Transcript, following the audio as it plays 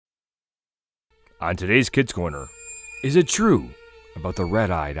On today's Kids Corner, is it true about the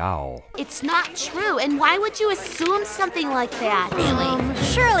red-eyed owl? It's not true, and why would you assume something like that? Really?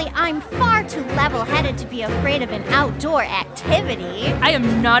 Surely I'm far too level-headed to be afraid of an outdoor activity. I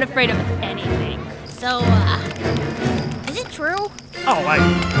am not afraid of anything. So, is it true? Oh,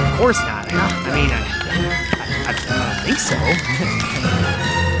 of course not. I don't think so.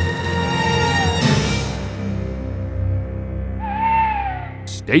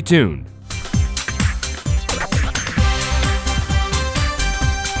 Stay tuned.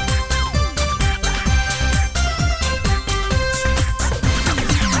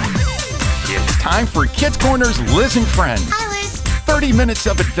 It's time for Kids Corner's Liz and Friends. Hi, Liz. 30 minutes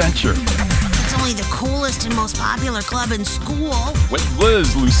of adventure. It's only the coolest and most popular club in school. With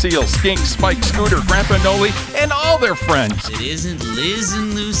Liz, Lucille, Skink, Spike, Scooter, Grandpa Noli, and all their friends. It isn't Liz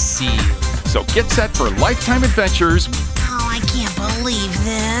and Lucille. So get set for lifetime adventures Oh, I can't believe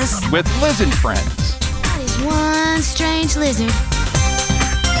this. with Liz and Friends. That is one strange lizard.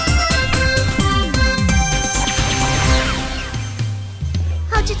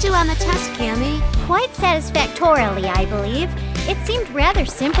 How'd you do on the test, Cammy? Quite satisfactorily, I believe. It seemed rather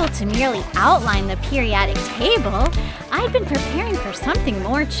simple to merely outline the periodic table. I'd been preparing for something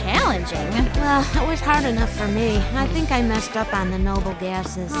more challenging. Well, it was hard enough for me. I think I messed up on the noble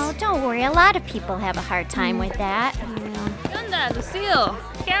gases. Oh, don't worry. A lot of people have a hard time with that. Glenda, Lucille,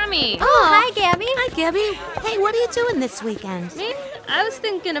 Cammy. Oh, hi, Gabby. Hi, Gabby. Hey, what are you doing this weekend? Me? I was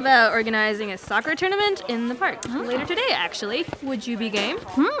thinking about organizing a soccer tournament in the park later today, actually. Would you be game?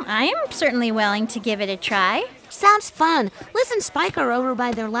 I am certainly willing to give it a try. Sounds fun. Liz and Spike are over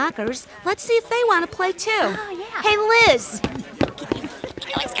by their lockers. Let's see if they want to play too. Oh, yeah. Hey, Liz.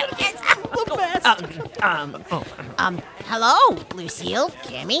 Hello, Lucille,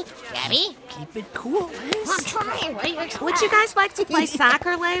 Cammy, Gabby. Keep it cool, Liz. I'm trying. What do you expect? Would you guys like to play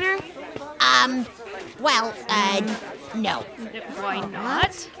soccer later? No. Why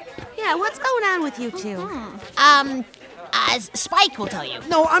not? Yeah, what's going on with you two? Spike will tell you.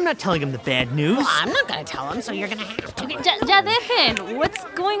 No, I'm not telling him the bad news. Well, I'm not gonna tell him, so you're gonna have to. Ya dejen. What's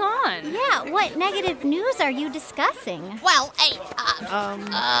going on? Yeah, what negative news are you discussing? Well,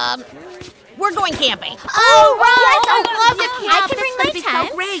 we're going camping. Oh, right! I love the camp. I can bring It's gonna my be tent.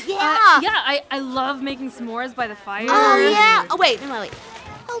 so great. Yeah. Yeah, I love making s'mores by the fire. Oh, yeah. Oh, wait.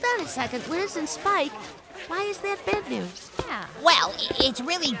 Hold on a second. Liz and Spike, why is that bad news? Yeah. Well, it's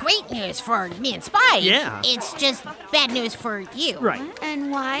really great news for me and Spike. Yeah. It's just bad news for you. Right.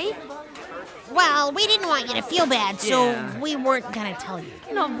 And why? Well, we didn't want you to feel bad, so Yeah. we weren't gonna tell you.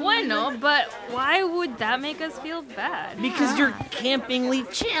 No bueno, but why would that make us feel bad? Because you're campingly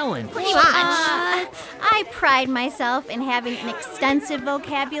challenged. Pretty much. I pride myself in having an extensive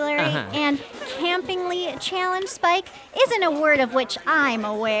vocabulary, and campingly challenged, Spike, isn't a word of which I'm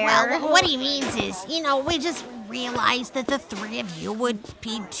aware. Well, what he means is, we just realized that the three of you would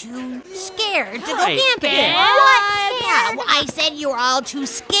be too scared to go Right. camping. Yeah. What? Yeah, well, I said you were all too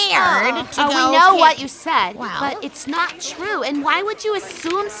scared to go. We know what you said, Well. but it's not true. And why would you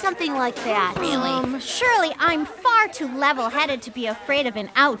assume something like that? Really? Surely I'm far too level-headed to be afraid of an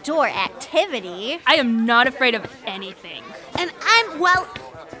outdoor activity. I am not afraid of anything. And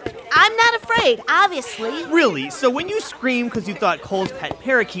I'm not afraid, obviously. Really? So when you screamed because you thought Cole's pet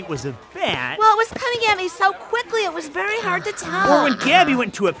parakeet was a bat, Well, it was coming at me so quickly, it was very hard to tell. or when Gabby went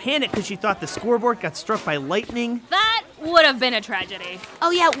into a panic because she thought the scoreboard got struck by lightning, That would have been a tragedy.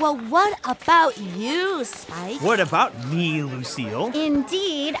 Oh, yeah, well, what about you, Spike? what about me, Lucille?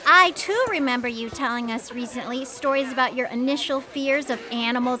 Indeed, I too remember you telling us recently stories about your initial fears of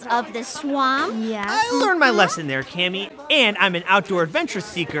animals of the swamp. Yes. I learned my lesson there, Cammy, and I'm an outdoor adventure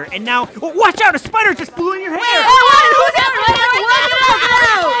seeker, and now, watch out, a spider just blew in your hair!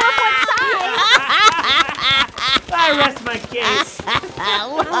 I rest my case.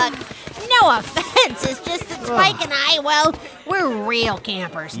 Look, no offense. It's just that Spike and I, we're real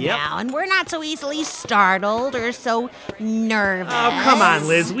campers Yep. now, and we're not so easily startled or so nervous. Oh, come on,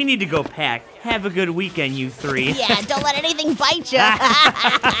 Liz. We need to go pack. Have a good weekend, you three. Yeah, don't let anything bite you.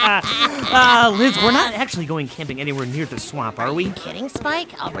 Liz, we're not actually going camping anywhere near the swamp, are we? Kidding, Spike?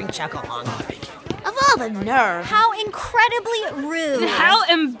 I'll bring Chuck along. Of all the nerve. How incredibly rude. How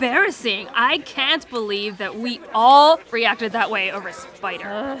embarrassing. I can't believe that we all reacted that way over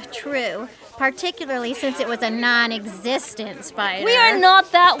Spider. True. Particularly since it was a non-existent spider. We are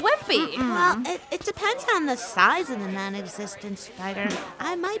not that wimpy. Well, it depends on the size of the non-existent spider.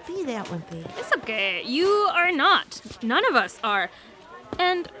 I might be that wimpy. It's okay. You are not. None of us are.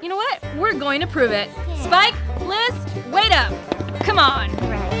 And you know what? We're going to prove it. Spike, Liz, wait up. Come on.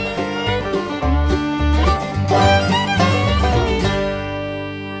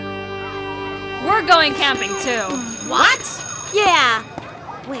 We're we're going camping too. What? Yeah.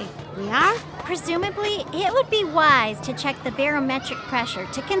 Wait, we are? Presumably, it would be wise to check the barometric pressure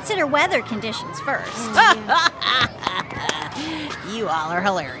to consider weather conditions first. You all are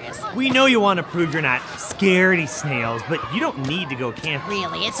hilarious. We know you want to prove you're not scaredy snails, but you don't need to go camping.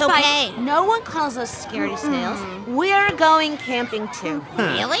 Really, it's Spike, okay. no one calls us scaredy snails. We're going camping too.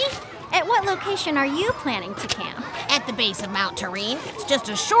 Really? At what location are you planning to camp? At the base of Mount Tureen. It's just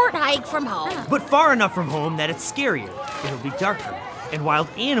a short hike from home. But far enough from home that it's scarier. It'll be darker, and wild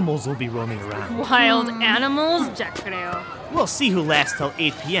animals will be roaming around. Wild animals? Ya creo. We'll see who lasts till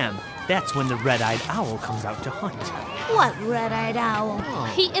 8 p.m. That's when the red-eyed owl comes out to hunt. What red-eyed owl?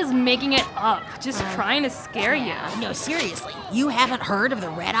 He is making it up, just trying to scare you. No, seriously, you haven't heard of the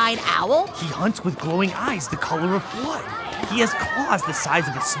red-eyed owl? He hunts with glowing eyes the color of blood. He has claws the size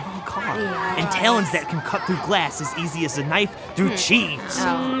of a small car, and talons that can cut through glass as easy as a knife through cheese.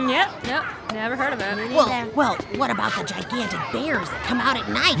 Yep, never heard of it. Well, what about the gigantic bears that come out at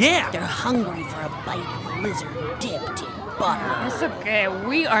night? Yeah. They're hungry for a bite of lizard dipped in butter. It's okay,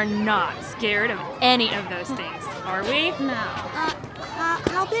 we are not scared of any of those things, are we?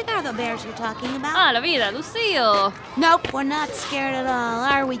 How big are the bears you're talking about? Ah, la vida, Lucille. Nope, we're not scared at all,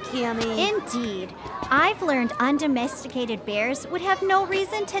 are we, Cammy? Indeed. I've learned undomesticated bears would have no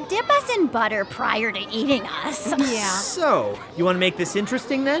reason to dip us in butter prior to eating us. Yeah. So, you want to make this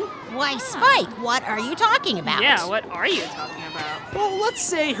interesting then? Why, Spike, what are you talking about? Yeah, what are you talking about? Well, let's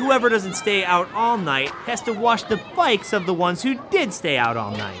say whoever doesn't stay out all night has to wash the bikes of the ones who did stay out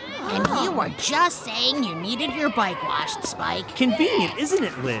all night. And you were just saying you needed your bike washed, Spike. Convenient, isn't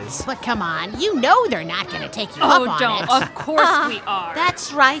it, Liz? But come on, you know they're not going to take you up Oh, on don't. it. Of course we are.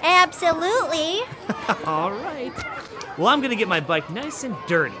 That's right. Absolutely. All right. Well, I'm going to get my bike nice and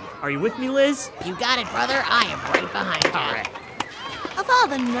dirty. Are you with me, Liz? You got it, brother. I am right behind you. All right. Of all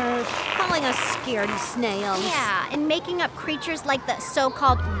the nerve, calling us scaredy snails. Yeah, and making up creatures like the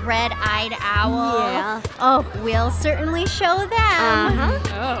so-called red-eyed owl. Yeah. Oh, we'll certainly show them. Uh-huh.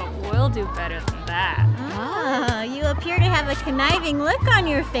 Oh, we'll do better than that. Oh, you appear to have a conniving look on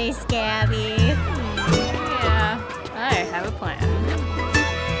your face, Gabby. Yeah, I have a plan.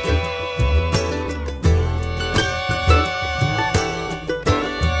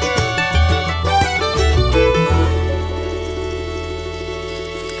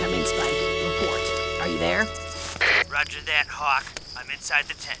 Come in, Spike. Report. Are you there? Roger that, Hawk. I'm inside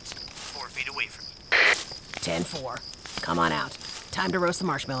the tent, 4 feet away from you. 10-4. Come on out. Time to roast the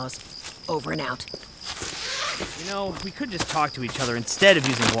marshmallows. Over and out. You know, we could just talk to each other instead of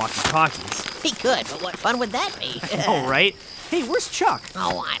using walkie-talkies. Be good, but what fun would that be? All right. Hey, where's Chuck?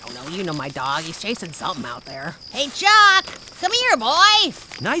 Oh, I don't know. You know my dog. He's chasing something out there. Hey, Chuck! Come here, boy!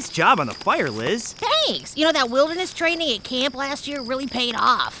 Nice job on the fire, Liz. Thanks. You know, that wilderness training at camp last year really paid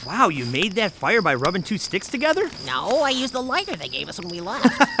off. Wow, you made that fire by rubbing 2 sticks together? No, I used the lighter they gave us when we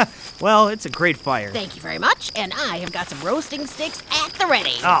left. Well, it's a great fire. Thank you very much, and I have got some roasting sticks at the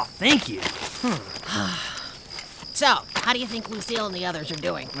ready. Oh, thank you. So, how do you think Lucille and the others are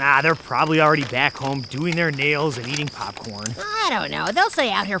doing? They're probably already back home doing their nails and eating popcorn. I don't know. They'll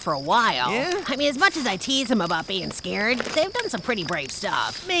stay out here for a while. Yeah? I mean, as much as I tease them about being scared, they've done some pretty brave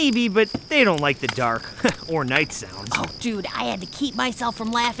stuff. Maybe, but they don't like the dark or night sounds. Oh, dude, I had to keep myself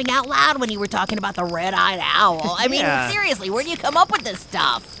from laughing out loud when you were talking about the red-eyed owl. I mean, Yeah. seriously, where do you come up with this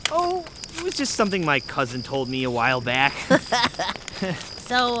stuff? Oh, it was just something my cousin told me a while back.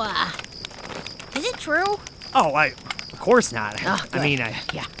 So, is it true? Oh, of course not. Oh, I mean,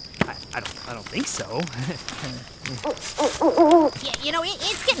 Yeah. I don't think so. Yeah, you know,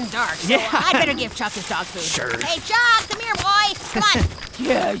 it's getting dark, so Yeah. I'd better give Chuck his dog food. Sure. Hey, Chuck, come here, boy. Come on.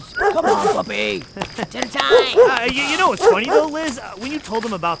 Yes, come on, puppy. Dinner time. You know what's funny though, Liz? When you told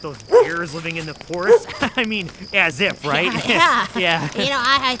them about those bears living in the forest, I mean, as if, right? Yeah. Yeah. You know,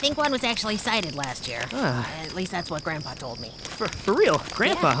 I think one was actually sighted last year. At least that's what Grandpa told me. For real,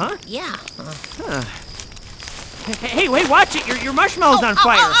 Grandpa, Yeah. huh? Yeah. Hey, wait, watch it! Your marshmallow's on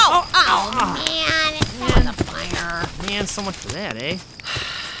fire. Oh, man, it's on the fire. Man, so much for that, eh?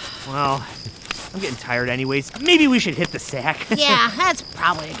 Well, I'm getting tired anyways. Maybe we should hit the sack. Yeah, that's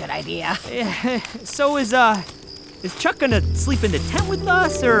probably a good idea. So is Chuck gonna sleep in the tent with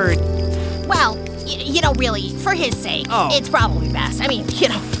us, or? Well, you know, really, for his sake, Oh. it's probably best. I mean, you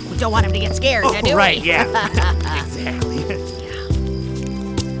know, we don't want him to get scared, do we? Right, yeah. Exactly.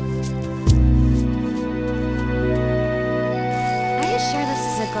 Are you sure this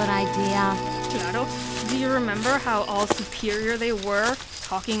is a good idea? Claro. Do you remember how all superior they were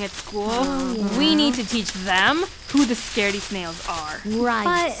talking at school? We need to teach them who the scaredy snails are.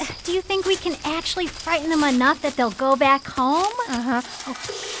 Right. But do you think we can actually frighten them enough that they'll go back home?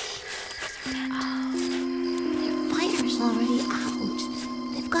 Fire's already out.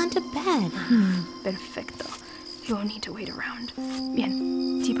 They've gone to bed. Perfecto. You'll need to wait around.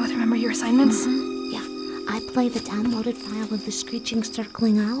 Bien. Do you both remember your assignments? Yeah, I play the downloaded file of the screeching,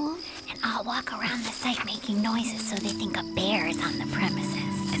 circling owl. And I'll walk around the site making noises so they think a bear is on the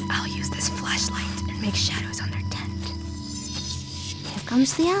premises. And I'll use this flashlight and make shadows on their tent. Here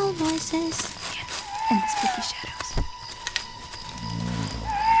comes the owl voices. And the spooky shadows.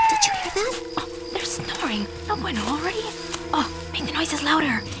 Did you hear that? Oh, they're snoring. No bueno already. Oh, make the noises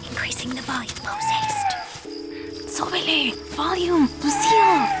louder. Increasing the volume. Post haste. Súbele. Volume.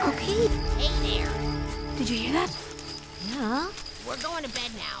 Lucille. Okay. Hey there. Did you hear that? Yeah. We're going to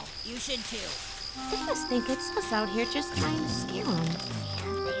bed now. You should too. They must think it's us out here just trying to scare them.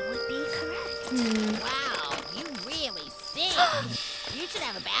 And they would be correct. Wow, you really stink. You should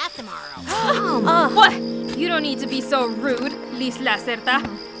have a bath tomorrow. What? You don't need to be so rude, Lis La Certa.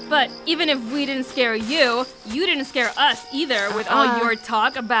 But even if we didn't scare you, you didn't scare us either with all your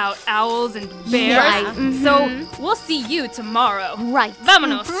talk about owls and bears. Right. So we'll see you tomorrow. Right.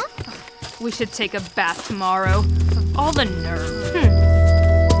 Vámonos. We should take a bath tomorrow. Of all the nerve.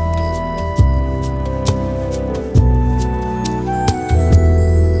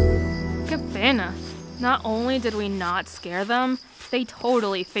 Qué pena. Not only did we not scare them, they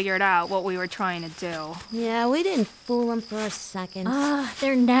totally figured out what we were trying to do. Yeah, we didn't fool them for a second.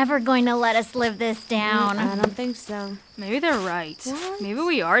 They're never going to let us live this down. I don't think so. Maybe they're right. What? Maybe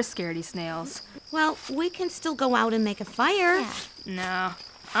we are scaredy snails. Well, we can still go out and make a fire. Yeah. No,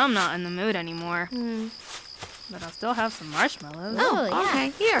 I'm not in the mood anymore. But I'll still have some marshmallows. Oh, yeah.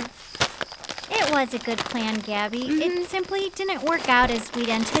 Okay, here. It was a good plan, Gabby. It simply didn't work out as we'd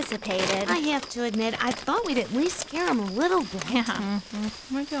anticipated. I have to admit, I thought we'd at least scare them a little bit. Yeah.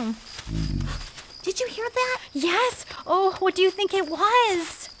 My God. Did you hear that? Yes. Oh, what do you think it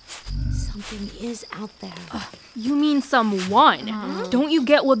was? Something is out there. You mean someone? Don't you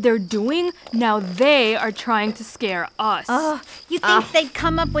get what they're doing? Now they are trying to scare us. You think they'd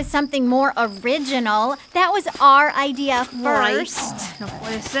come up with something more original? That was our idea first. No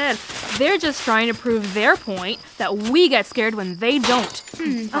puede ser. They're just trying to prove their point that we get scared when they don't.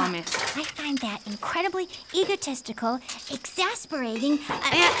 Promise. I find that incredibly egotistical, exasperating,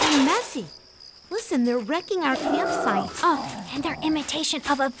 And messy. Listen, they're wrecking our campsite. and their imitation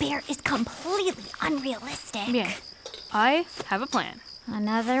of a bear is completely unrealistic. Bien. I have a plan.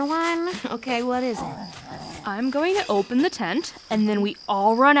 Another one? Okay, what is it? I'm going to open the tent, and then we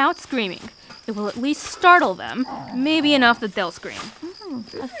all run out screaming. It will at least startle them, maybe enough that they'll scream.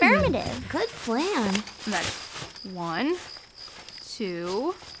 Affirmative. Good plan. That's 1,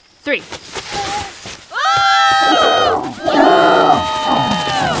 2, 3.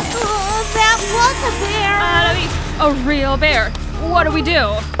 That was a bear! A real bear. What do we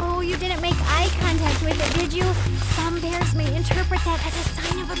do? Oh, you didn't make eye contact with it, did you? Some bears may interpret that as a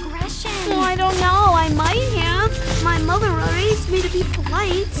sign of aggression. Oh, I don't know. I might have. My mother raised me to be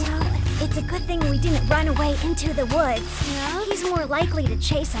polite. Well, it's a good thing we didn't run away into the woods. Yeah? He's more likely to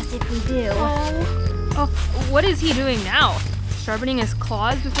chase us if we do. Oh, what is he doing now? Sharpening his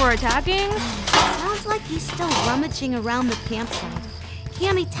claws before attacking? Sounds like he's still rummaging around the campsite.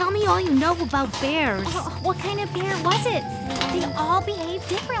 Cammy, tell me all you know about bears. Oh, what kind of bear was it? They all behave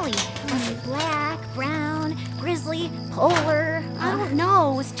differently. Was it black, brown, grizzly, polar? I don't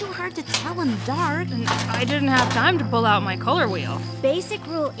know. It was too hard to tell in the dark. I didn't have time to pull out my color wheel. Basic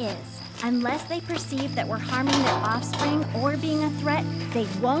rule is, unless they perceive that we're harming their offspring or being a threat, they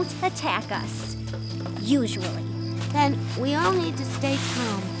won't attack us. Usually. Then we all need to stay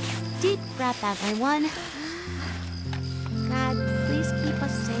calm. Deep breath, everyone. God, please keep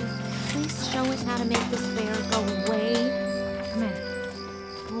us safe. Please show us how to make this bear go away. Amen.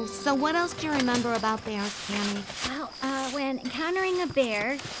 Oh, so what else do you remember about bears, Cammy? Well, when encountering a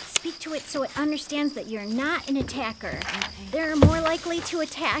bear, speak to it so it understands that you're not an attacker. They're more likely to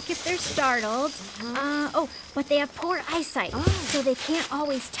attack if they're startled. But they have poor eyesight, so they can't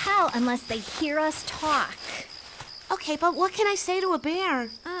always tell unless they hear us talk. Okay, but what can I say to a bear?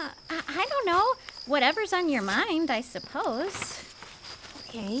 I don't know. Whatever's on your mind, I suppose.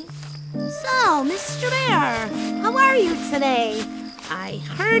 Okay. So, Mr. Bear, how are you today? I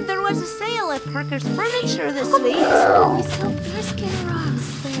heard there was a sale at Parker's Furniture this week. We sell bearskin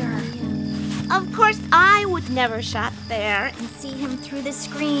rugs there. Of course, I would never shop there. And see him through the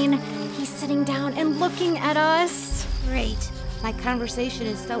screen. He's sitting down and looking at us. Great. My conversation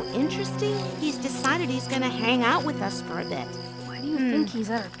is so interesting, he's decided he's going to hang out with us for a bit. Why do you think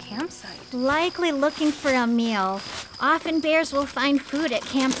he's at our campsite? Likely looking for a meal. Often bears will find food at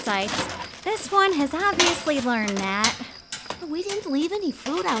campsites. This one has obviously learned that. We didn't leave any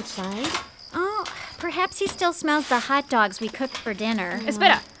food outside. Perhaps he still smells the hot dogs we cooked for dinner.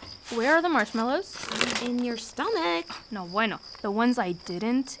 Espera, where are the marshmallows? In your stomach. No, bueno, the ones I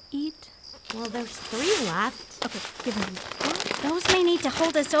didn't eat. Well, there's 3 left. Okay, give me. Those may need to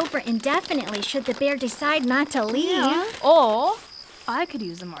hold us over indefinitely should the bear decide not to leave. Or I could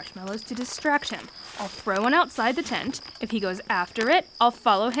use the marshmallows to distract him. I'll throw one outside the tent. If he goes after it, I'll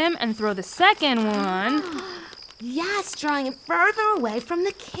follow him and throw the second one. Yes, drawing him further away from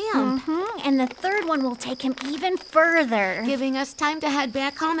the camp. And the third one will take him even further. Giving us time to head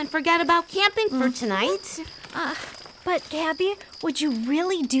back home and forget about camping for tonight. But, Gabby, would you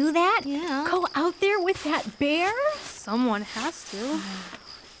really do that? Yeah. Go out there with that bear? Someone has to.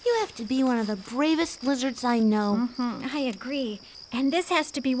 You have to be one of the bravest lizards I know. I agree. And this has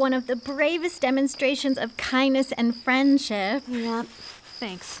to be one of the bravest demonstrations of kindness and friendship. Yep.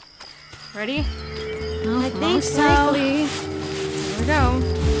 Thanks. Ready? I think so. Here we go.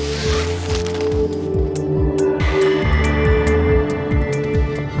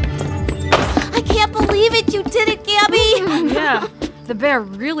 I can't believe it. You did it, Gabby. Yeah, the bear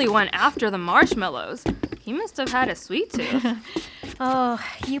really went after the marshmallows. He must have had a sweet tooth. Oh,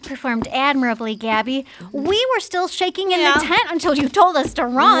 you performed admirably, Gabby. We were still shaking in the tent until you told us to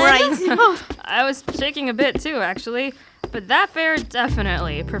run. Right. I was shaking a bit too, actually. But that bear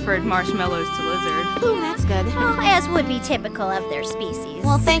definitely preferred marshmallows to lizard. Ooh, that's good. As would be typical of their species.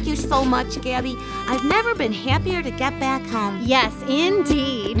 Well, thank you so much, Gabby. I've never been happier to get back home. Yes,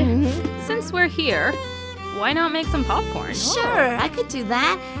 indeed. Since we're here, why not make some popcorn? Sure, I could do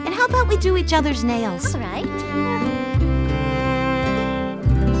that. And how about we do each other's nails? All right.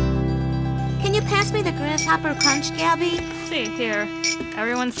 Can you pass me the grasshopper crunch, Gabby? See, here.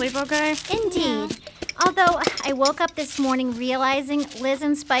 Everyone sleep okay? Indeed. Although I woke up this morning realizing Liz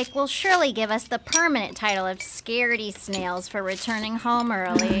and Spike will surely give us the permanent title of scaredy snails for returning home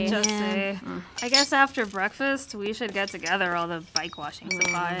early. Just say. I guess after breakfast, we should get together all the bike washing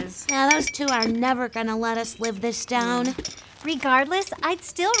supplies. Yeah, those 2 are never gonna let us live this down. Regardless, I'd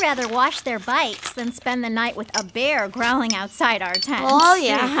still rather wash their bikes than spend the night with a bear growling outside our tent. Oh,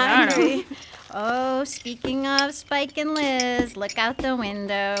 yeah, I agree. Oh, speaking of Spike and Liz, look out the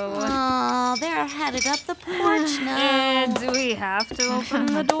window. Oh, they're headed up the porch now. And do we have to open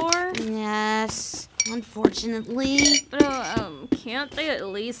the door? Yes, unfortunately. But, can't they at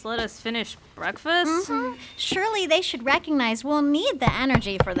least let us finish breakfast? Surely they should recognize we'll need the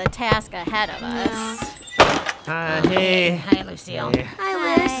energy for the task ahead of us. Hey. Hi, Lucille.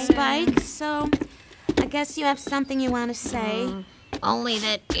 Hi, Liz, Spike. So, I guess you have something you want to say. Only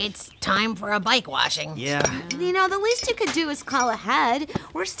that it's time for a bike washing. Yeah. You know, the least you could do is call ahead.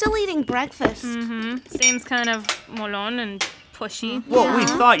 We're still eating breakfast. Seems kind of molon and pushy. Well, we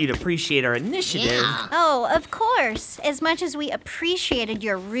thought you'd appreciate our initiative. Yeah. Oh, of course. As much as we appreciated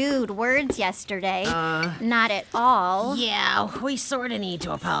your rude words yesterday. Not at all. Yeah, we sort of need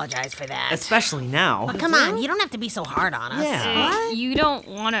to apologize for that. Especially now. But come on, you don't have to be so hard on us. Yeah. You don't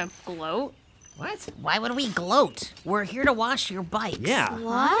want to gloat? What? Why would we gloat? We're here to wash your bikes. Yeah.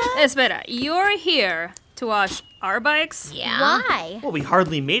 What? Espera, you're here to wash our bikes? Yeah. Why? Well, we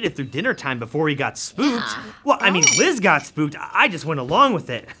hardly made it through dinner time before he got spooked. Yeah. Well, I mean, Liz got spooked. I just went along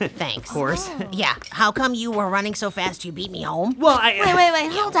with it. Thanks. Of course. Yeah, how come you were running so fast you beat me home? Well, Wait,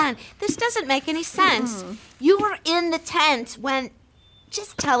 hold on. This doesn't make any sense. You were in the tent when...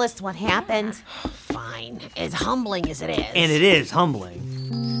 Just tell us what happened. Fine, as humbling as it is. And it is humbling.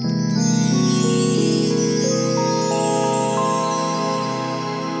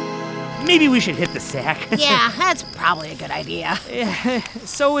 Maybe we should hit the sack. Yeah, that's probably a good idea.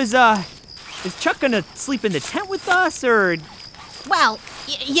 So is Chuck gonna sleep in the tent with us, or? Well,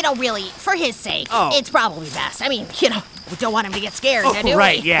 really, for his sake, it's probably best. I mean, we don't want him to get scared, do we?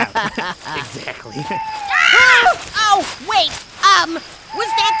 Right, yeah. Exactly. Oh, wait, was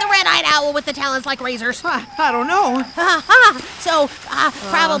that the red-eyed owl with the talons like razors? I don't know. So,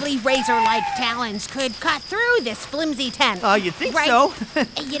 probably razor-like talons could cut through this flimsy tent. You think right? so?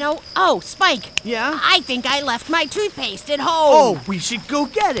 Spike. Yeah? I think I left my toothpaste at home. Oh, we should go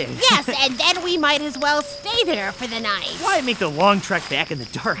get it. Yes, and then we might as well stay there for the night. Why make the long trek back in the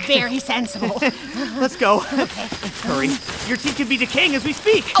dark? Very sensible. Let's go. Okay. Hurry. Your teeth could be decaying as we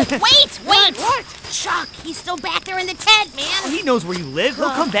speak. Oh, wait! What? Chuck, he's still back there in the tent, man. He knows where you live. He'll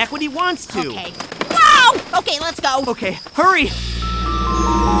come back when he wants to. Okay. Whoa! Okay, let's go. Okay, hurry.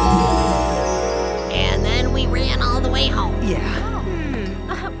 And then we ran all the way home. Yeah.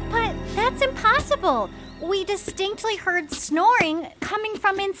 But that's impossible. we distinctly heard snoring coming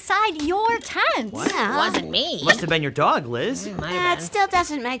from inside your tent. What? Yeah. Wasn't me. Must have been your dog, Liz. Might have That been. still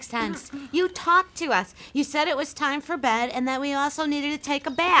doesn't make sense. You talked to us. You said it was time for bed and that we also needed to take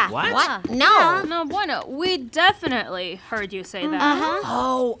a bath. What? No. No, bueno. We definitely heard you say that.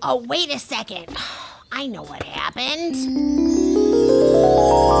 Oh, wait a second. I know what happened.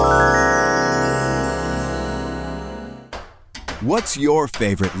 What's your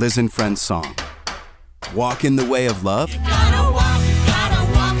favorite Liz and Friends song? Walk in the Way of Love? Gotta walk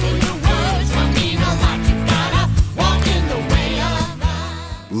in the woods. Don't mean a lot. You gotta walk in the way of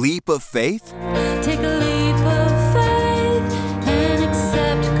love. Leap of Faith? Take a leap of faith and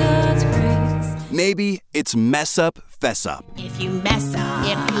accept God's grace. Maybe it's Mess Up, Fess Up. If you mess up,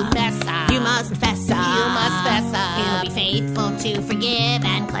 you must fess up. He'll be faithful to forgive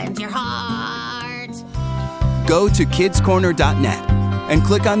and cleanse your heart. Go to kidscorner.net and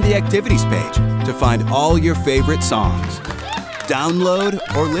click on the activities page to find all your favorite songs. Download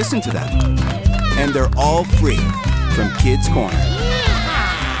or listen to them. And they're all free from Kids Corner.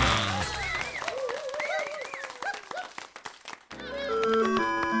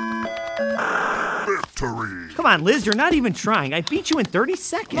 Come on, Liz, you're not even trying. I beat you in 30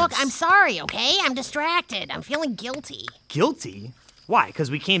 seconds. Look, I'm sorry, okay? I'm distracted. I'm feeling guilty. Guilty? Why? Because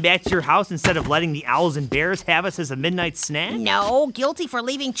we came back to your house instead of letting the owls and bears have us as a midnight snack? No, guilty for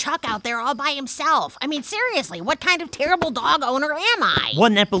leaving Chuck out there all by himself. I mean, seriously, what kind of terrible dog owner am I?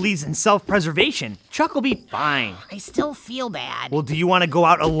 One that believes in self-preservation. Chuck will be fine. I still feel bad. Well, do you want to go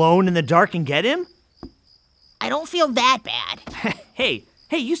out alone in the dark and get him? I don't feel that bad. Hey,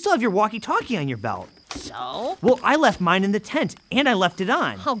 you still have your walkie-talkie on your belt. So? Well, I left mine in the tent, and I left it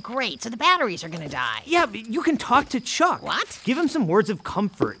on. Oh, great. So the batteries are gonna die. Yeah, but you can talk to Chuck. What? Give him some words of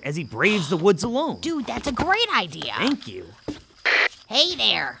comfort as he braves the woods alone. Dude, that's a great idea. Thank you. Hey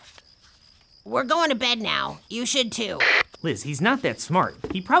there. We're going to bed now. You should too. Liz, he's not that smart.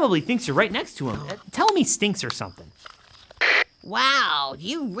 He probably thinks you're right next to him. Tell him he stinks or something. Wow,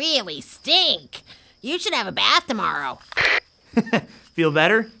 you really stink. You should have a bath tomorrow. Feel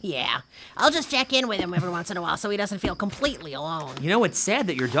better? Yeah. I'll just check in with him every once in a while so he doesn't feel completely alone. You know, it's sad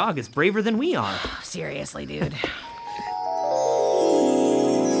that your dog is braver than we are. Seriously, dude.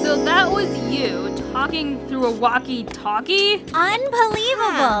 So that was you talking through a walkie-talkie?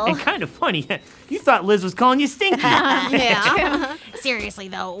 Unbelievable. And kind of funny. You thought Liz was calling you stinky. Yeah. Seriously,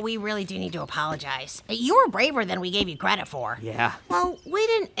 though, we really do need to apologize. You were braver than we gave you credit for. Yeah. Well, we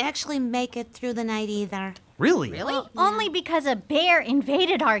didn't actually make it through the night either. Really? Really? Only because a bear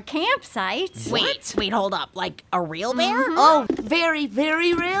invaded our campsite. Wait, hold up. Like a real bear? Oh, very,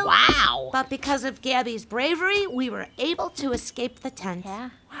 very real. Wow. But because of Gabby's bravery, we were able to escape the tent. Yeah.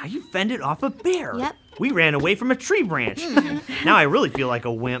 Wow, you fended off a bear. Yep. We ran away from a tree branch. Now I really feel like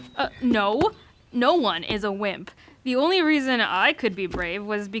a wimp. No. No one is a wimp. The only reason I could be brave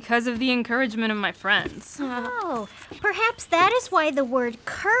was because of the encouragement of my friends. Oh, perhaps that is why the word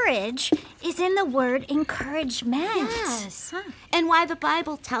courage is in the word encouragement. Yes. And why the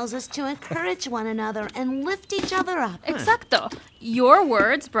Bible tells us to encourage one another and lift each other up. Exacto. Your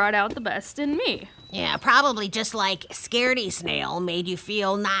words brought out the best in me. Yeah, probably just like scaredy snail made you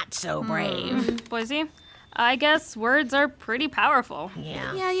feel not so brave. Boise, I guess words are pretty powerful.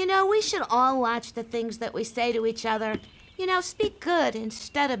 Yeah. Yeah, you know, we should all watch the things that we say to each other. You know, speak good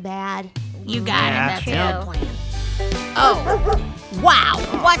instead of bad. You got Yeah, it. That's true. a good plan. Oh, wow.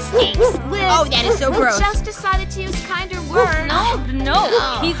 What stinks? Liz, Oh, that is so we gross. just decided to use kinder words.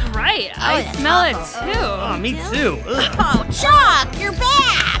 No, he's right. I that's smell it awful. too. Oh, me too. Ugh. Oh, Chuck, you're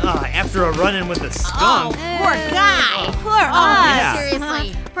back. After a run-in with a Oh, skunk. poor guy. Poor yeah.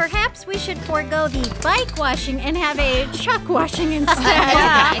 Seriously. Perhaps we should forego the bike washing and have a Chuck washing instead.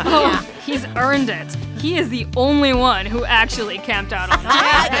 Oh, he's earned it. He is the only one who actually camped out all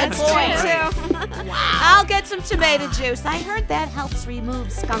night. That's true. I'll get some tomato juice. I heard that helps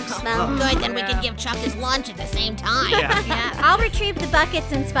remove skunk smell. Good, then we can give Chuck his lunch at the same time. Yeah, I'll retrieve the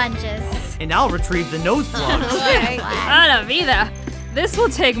buckets and sponges. And I'll retrieve the nose plugs. A la vida. This will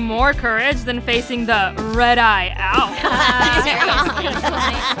take more courage than facing the red-eye owl.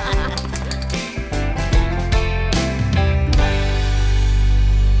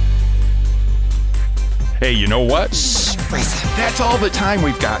 Hey, you know what? Listen, That's all the time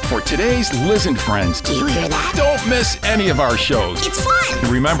we've got for today's Listen Friends. do you hear that? Don't miss any of our shows. It's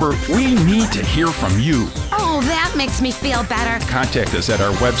fun. Remember, we need to hear from you. Oh, that makes me feel better. Contact us at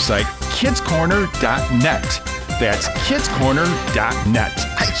our website, kidscorner.net. That's kidscorner.net.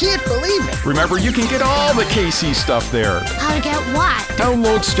 I can't believe it. Remember, you can get all the KC stuff there. How to get what?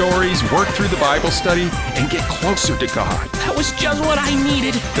 Download stories, work through the Bible study, and get closer to God. That was just what I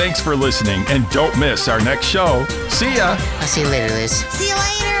needed. Thanks for listening, and don't miss our next show. See ya! I'll see you later, Liz. See you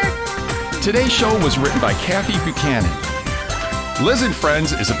later. Today's show was written by Kathy Buchanan. Liz and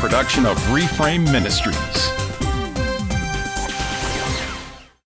Friends is a production of Reframe Ministries.